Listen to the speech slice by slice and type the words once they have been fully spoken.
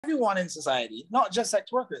everyone in society, not just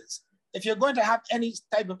sex workers. If you're going to have any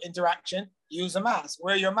type of interaction, use a mask,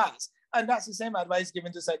 wear your mask. And that's the same advice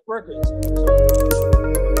given to sex workers.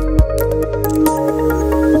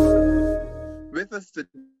 With us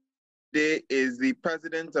today is the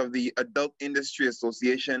president of the Adult Industry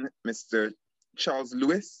Association, Mr. Charles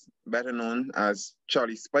Lewis, better known as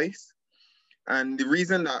Charlie Spice. And the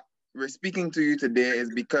reason that we're speaking to you today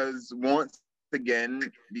is because once again,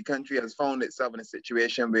 the country has found itself in a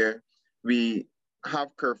situation where we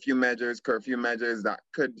have curfew measures that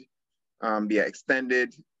could be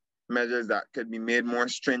extended, measures that could be made more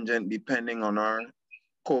stringent depending on our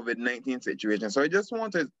COVID-19 situation. So I just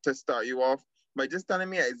wanted to start you off by just telling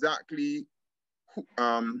me exactly who,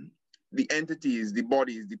 the entities, the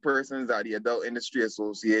bodies, the persons that the Adult Industry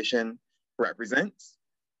Association represents,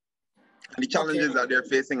 and the challenges that they're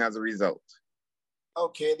facing as a result.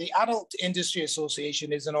 Okay, the Adult Industry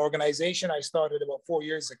Association is an organization I started about 4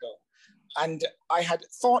 years ago. And I had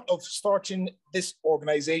thought of starting this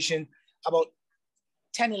organization about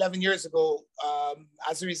 10, 11 years ago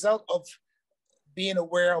as a result of being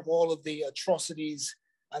aware of all of the atrocities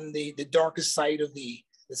and the darkest side of the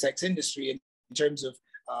sex industry in terms of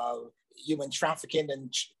human trafficking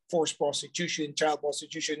and forced prostitution, child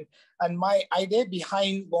prostitution. And my idea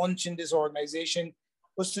behind launching this organization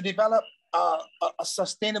was to develop a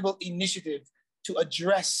sustainable initiative to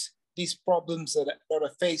address these problems that are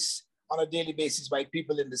faced on a daily basis by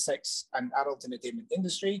people in the sex and adult entertainment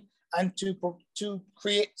industry, and to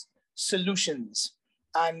create solutions.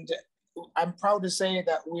 And I'm proud to say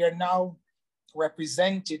that we are now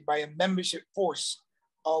represented by a membership force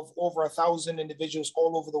of over 1,000 individuals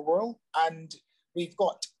all over the world. And we've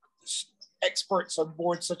got experts on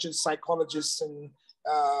board, such as psychologists and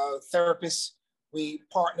therapists. We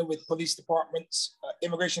partner with police departments,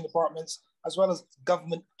 immigration departments, as well as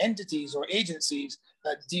government entities or agencies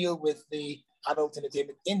that deal with the adult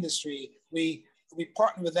entertainment industry. We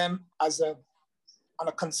partner with them on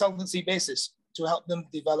a consultancy basis to help them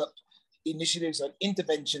develop initiatives and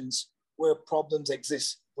interventions where problems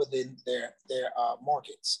exist within their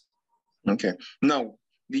markets. Okay. Now,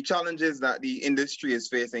 the challenges that the industry is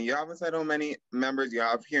facing, you haven't said how many members you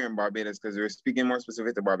have here in Barbados, because we're speaking more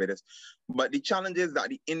specific to Barbados, but the challenges that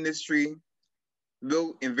the industry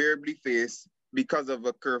will invariably face because of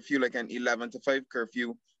a curfew, like an 11 to 5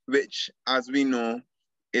 curfew, which, as we know,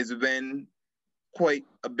 is when quite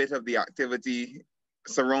a bit of the activity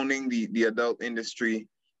surrounding the adult industry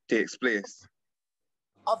takes place.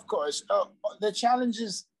 Of course, the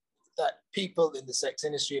challenges that people in the sex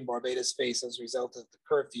industry in Barbados face as a result of the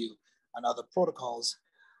curfew and other protocols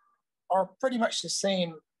are pretty much the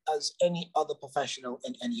same as any other professional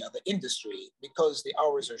in any other industry, because the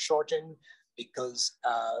hours are shortened, because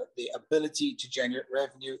the ability to generate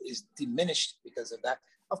revenue is diminished because of that.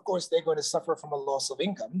 Of course, they're going to suffer from a loss of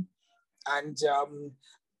income. And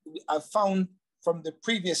I've found from the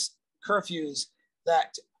previous curfews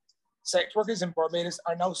that sex workers in Barbados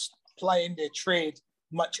are now plying their trade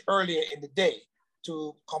much earlier in the day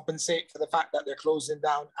to compensate for the fact that they're closing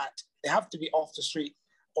down they have to be off the street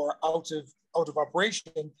or out of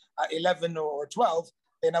operation at 11 or 12.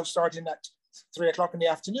 They're now starting at 3 o'clock in the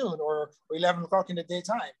afternoon or 11 o'clock in the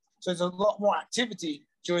daytime. So there's a lot more activity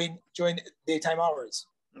during daytime hours.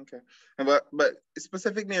 Okay, but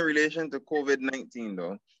specifically in relation to COVID-19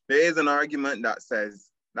 though, there is an argument that says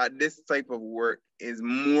that this type of work is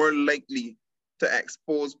more likely to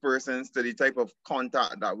expose persons to the type of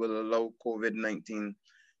contact that will allow COVID-19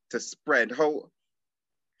 to spread. How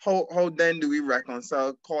then do we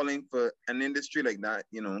reconcile calling for an industry like that,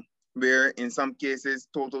 where in some cases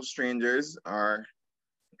total strangers are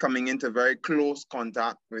coming into very close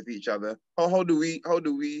contact with each other? How do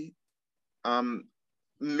we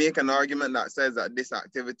make an argument that says that this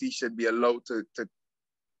activity should be allowed to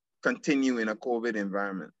continue in a COVID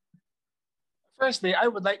environment? Firstly, I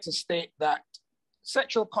would like to state that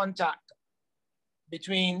sexual contact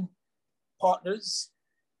between partners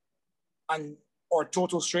or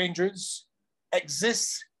total strangers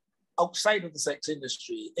exists outside of the sex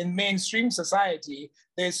industry. In mainstream society,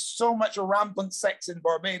 there's so much rampant sex in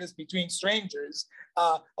Barbados between strangers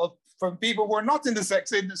from people who are not in the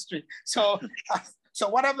sex industry. So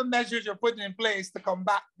whatever measures you're putting in place to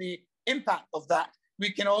combat the impact of that,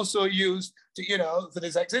 we can also use for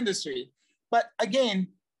the sex industry. But again,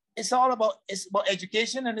 it's about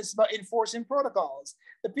education, and it's about enforcing protocols.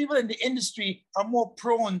 The people in the industry are more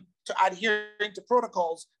prone to adhering to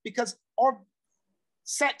protocols because our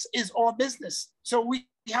sex is our business. So we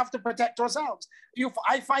have to protect ourselves.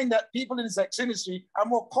 I find that people in the sex industry are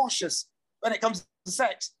more cautious when it comes to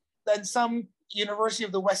sex than some University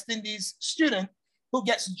of the West Indies student who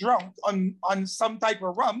gets drunk on some type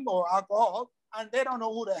of rum or alcohol, and they don't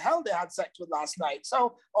know who the hell they had sex with last night.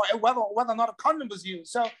 So, or whether or not a condom was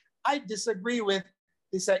used. So I disagree with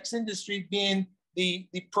the sex industry being the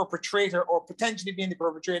perpetrator or potentially being the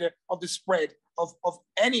perpetrator of the spread of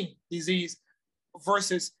any disease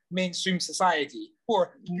versus mainstream society who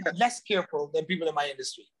are less careful than people in my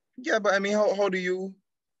industry. Yeah, but I mean, how do you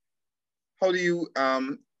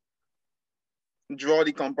draw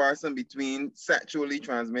the comparison between sexually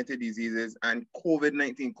transmitted diseases and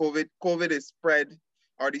COVID-19? COVID is spread,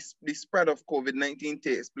 or the spread of COVID-19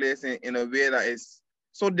 takes place in a way that is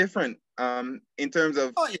so different in terms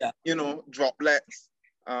of, you know, droplets,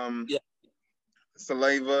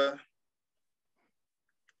 saliva,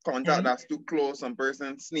 contact that's too close, some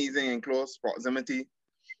person sneezing in close proximity.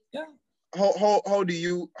 Yeah. How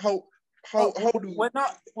do we're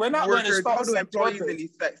not going to stop how do employees workers in the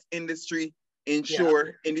sex industry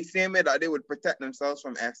ensure in the same way that they would protect themselves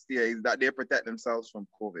from STIs, that they protect themselves from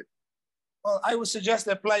COVID? Well, I would suggest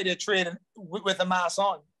they apply their trade with a mask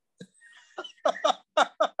on.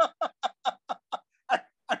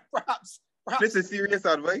 and perhaps this is serious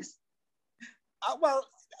advice. Well,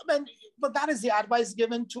 I mean, but that is the advice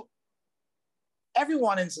given to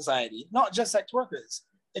everyone in society, not just sex workers.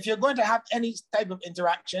 If you're going to have any type of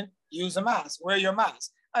interaction, use a mask, wear your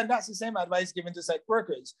mask. And that's the same advice given to sex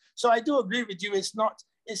workers. So I do agree with you. It's not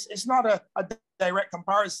a direct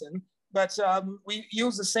comparison, but we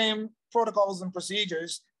use the same protocols and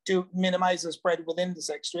procedures to minimize the spread within the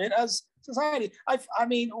sex trade as society. I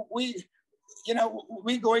mean, we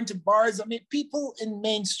go into bars. I mean, people in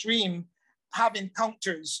mainstream have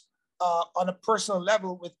encounters on a personal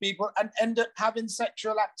level with people and end up having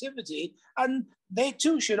sexual activity. And they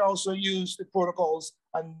too should also use the protocols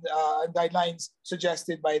and guidelines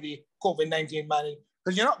suggested by the COVID-19 management,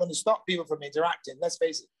 because you're not going to stop people from interacting, let's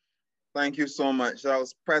face it. Thank you so much. That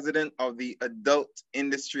was President of the Adult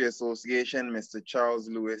Industry Association, Mr. Charles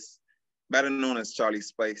Lewis, better known as Charlie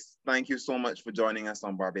Spice. Thank you so much for joining us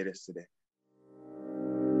on Barbados Today.